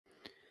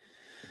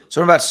So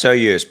what I'm about to show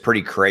you is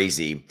pretty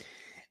crazy.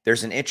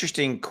 There's an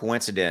interesting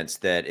coincidence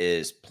that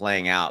is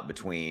playing out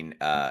between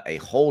a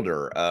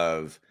holder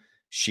of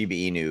Shiba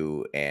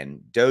Inu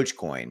and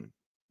Dogecoin.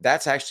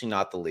 That's actually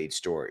not the lead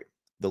story.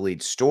 The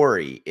lead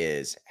story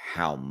is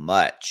how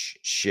much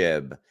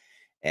SHIB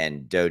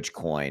and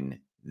Dogecoin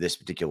this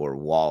particular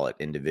wallet,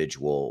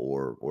 individual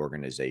or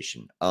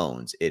organization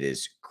owns. It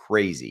is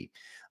crazy.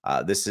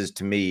 This is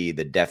to me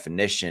the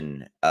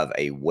definition of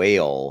a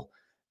whale,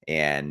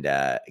 and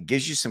it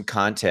gives you some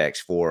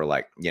context for,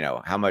 like,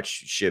 how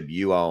much SHIB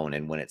you own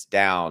and when it's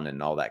down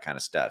and all that kind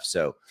of stuff.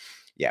 So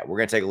yeah, we're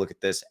going to take a look at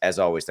this. As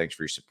always, thanks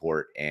for your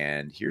support.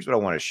 And here's what I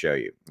want to show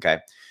you. Okay.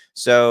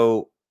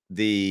 So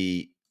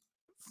the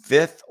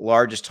fifth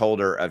largest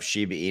holder of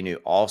Shiba Inu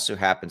also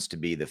happens to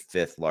be the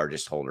fifth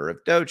largest holder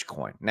of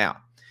Dogecoin. Now,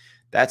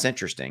 that's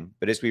interesting.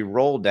 But as we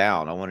roll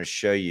down, I want to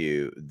show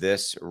you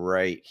this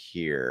right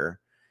here.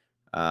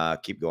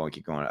 Keep going,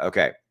 keep going.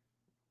 Okay.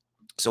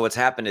 So what's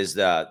happened is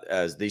that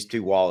as these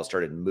two wallets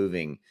started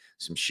moving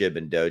some SHIB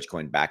and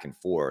Dogecoin back and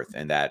forth,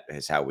 and that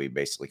is how we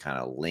basically kind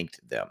of linked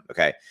them.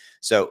 Okay.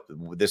 So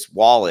this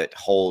wallet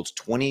holds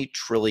 20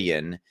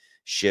 trillion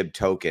SHIB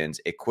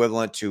tokens,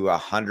 equivalent to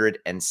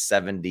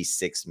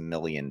 $176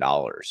 million.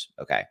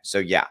 Okay. So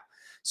yeah.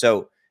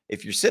 So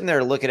if you're sitting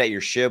there looking at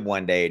your SHIB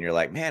one day and you're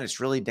like, man, it's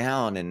really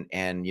down, and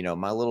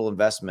my little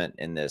investment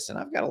in this, and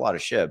I've got a lot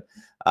of SHIB.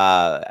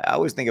 I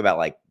always think about,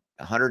 like,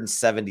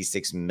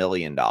 $176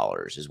 million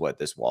is what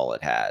this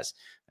wallet has.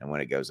 And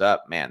when it goes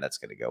up, man, that's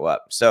going to go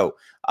up. So,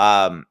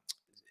 there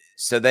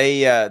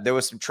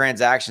was some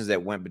transactions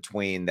that went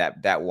between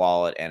that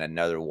wallet and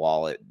another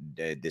wallet.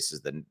 This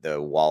is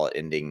the wallet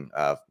ending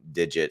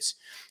digits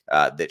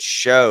that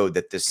showed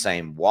that the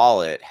same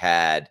wallet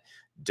had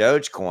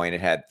Dogecoin.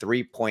 It had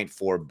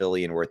 3.4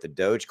 billion worth of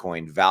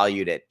Dogecoin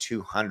valued at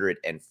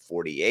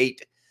 $248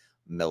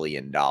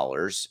 million.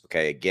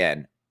 Okay.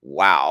 Again,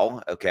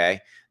 wow. Okay.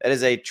 That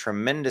is a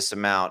tremendous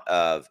amount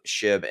of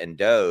SHIB and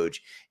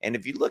Doge. And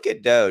if you look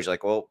at Doge,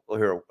 like, well,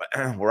 here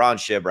we're on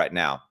SHIB right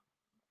now.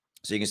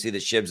 So you can see the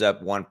SHIB's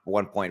up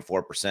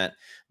 1.4%.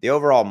 The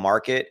overall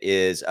market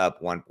is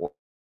up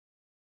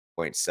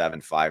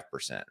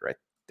 1.75% right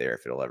there.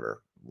 If it'll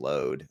ever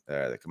load,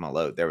 come on,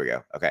 load. There we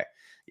go. Okay.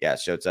 Yeah, it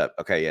shows up.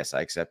 Okay. Yes,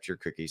 I accept your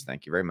cookies.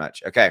 Thank you very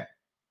much. Okay.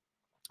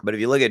 But if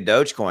you look at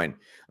Dogecoin,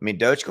 I mean,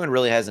 Dogecoin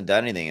really hasn't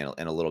done anything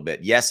in a little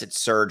bit. Yes, it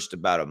surged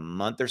about a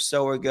month or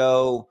so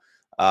ago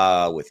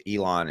with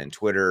Elon and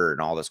Twitter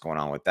and all this going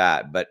on with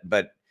that. But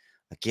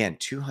again,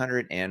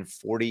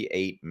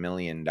 $248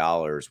 million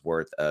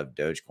worth of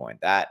Dogecoin.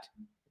 That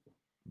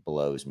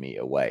blows me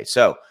away.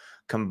 So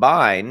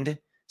combined,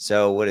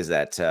 so what is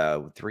that?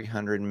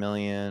 300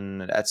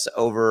 million. That's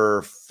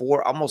over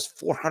almost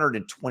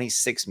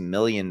 $426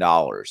 million.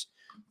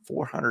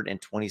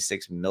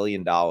 $426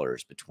 million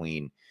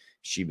between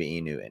Shiba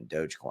Inu and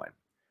Dogecoin.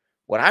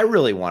 What I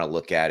really want to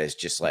look at is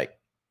just like,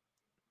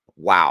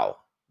 wow,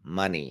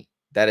 money.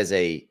 That is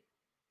a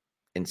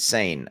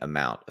insane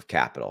amount of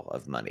capital,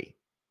 of money.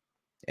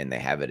 And they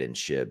have it in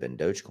SHIB and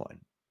Dogecoin.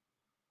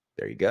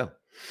 There you go.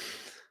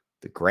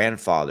 The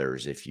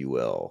grandfathers, if you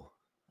will,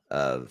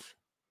 of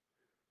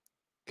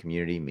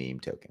community meme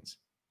tokens.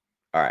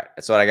 All right.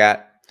 That's what I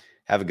got.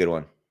 Have a good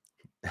one.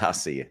 I'll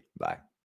see you. Bye.